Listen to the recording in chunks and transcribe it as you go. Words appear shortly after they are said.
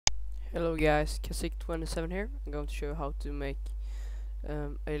Hello guys, cs3 here. I'm going to show you how to make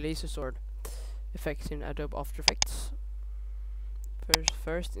a laser sword effect in Adobe After Effects.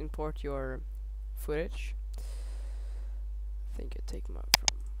 First import your footage. I think I take mine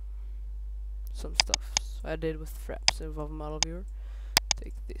from some stuff. So I did with Fraps and Valve Model Viewer.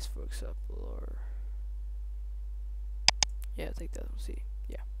 Take this for example, or yeah, take that one. See,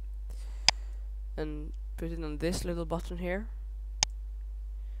 yeah, and put it on this little button here.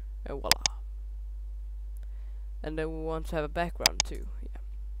 And voila. And then we want to have a background too, yeah.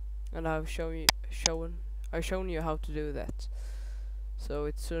 And I've shown you how to do that, so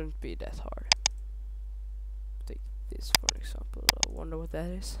it shouldn't be that hard. Take this for example. I wonder what that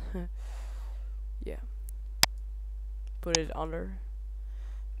is. Yeah. Put it under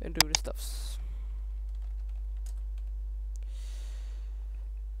and do the stuffs.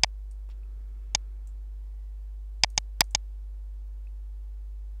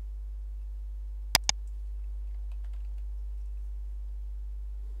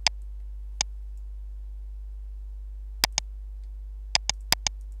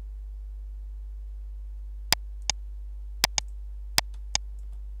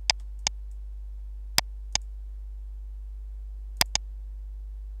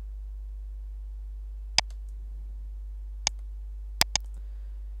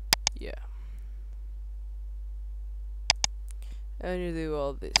 Yeah. And you do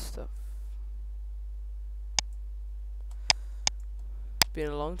all this stuff. It's been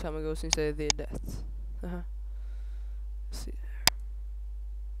a long time ago since I did that. Let's see there.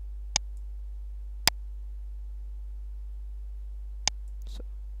 So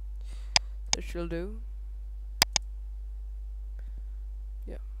that should do.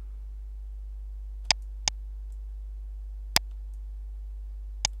 Yeah.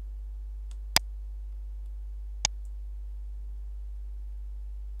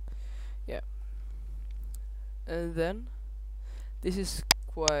 Yeah. And then this is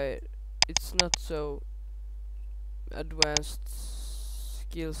quite, it's not so advanced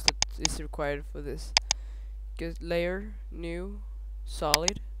skills that is required for this. Get layer, new,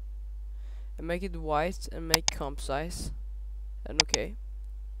 solid, and make it white and make comp size, and okay,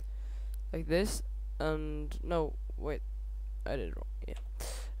 like this. And no, wait, I did it wrong.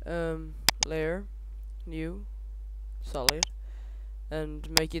 Yeah. Layer, new, solid, and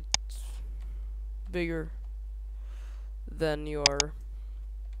make it bigger than your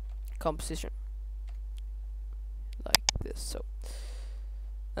composition, like this. So,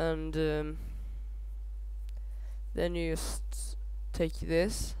 and then you just take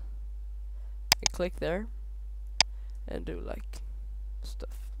this and click there and do like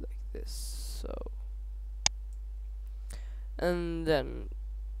stuff like this. So, and then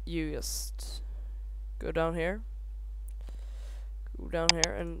you just go down here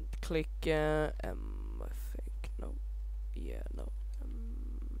and click I think, no, yeah, no,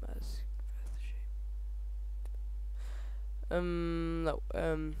 mask shape, no,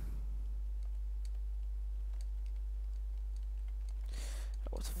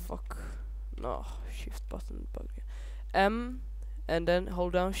 what the fuck, no, shift button bug, and then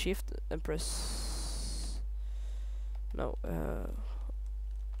hold down shift and press, no,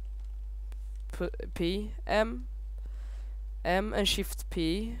 put P, M and shift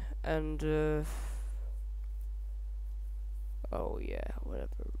P, and oh yeah, whatever.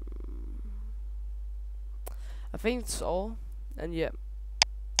 I think it's all, and yeah,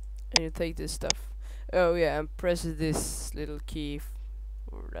 and you take this stuff. Oh yeah, and press this little key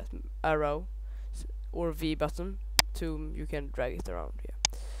or that arrow or V button to you can drag it around. Yeah,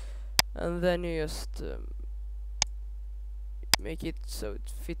 and then you just make it so it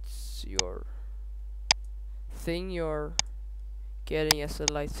fits your thing you're getting as a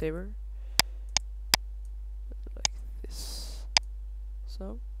lightsaber, like this.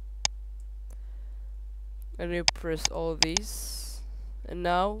 So, and you press all these, and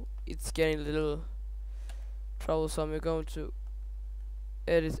now it's getting a little troublesome. You're going to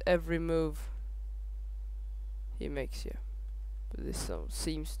edit every move he makes here, but this don't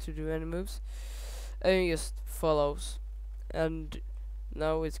seems to do any moves, and he just follows. And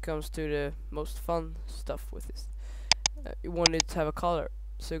now it comes to the most fun stuff with this. You want it to have a color,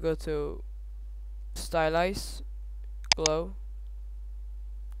 so go to stylize, glow,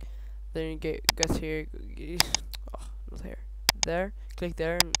 then you get here, oh, not here, there, click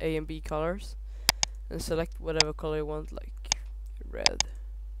there, and A and B colors, and select whatever color you want, like red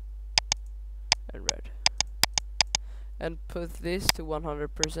and red, and put this to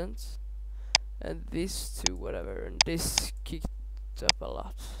 100%, and this to whatever, and this kicked up a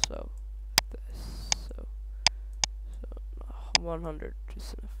lot, so this, so 100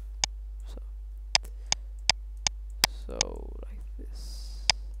 is enough. So like this.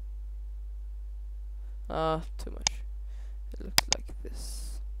 Too much. It looks like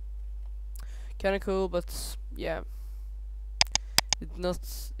this. Kinda cool, but yeah,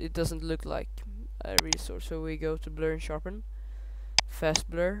 it doesn't look like a resource. So we go to blur and sharpen, fast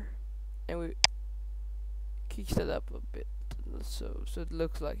blur, and we kick that up a bit, so it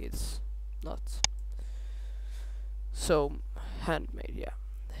looks like it's not so handmade. Yeah.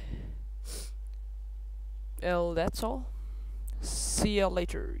 Well, that's all. See ya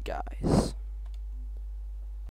later, guys.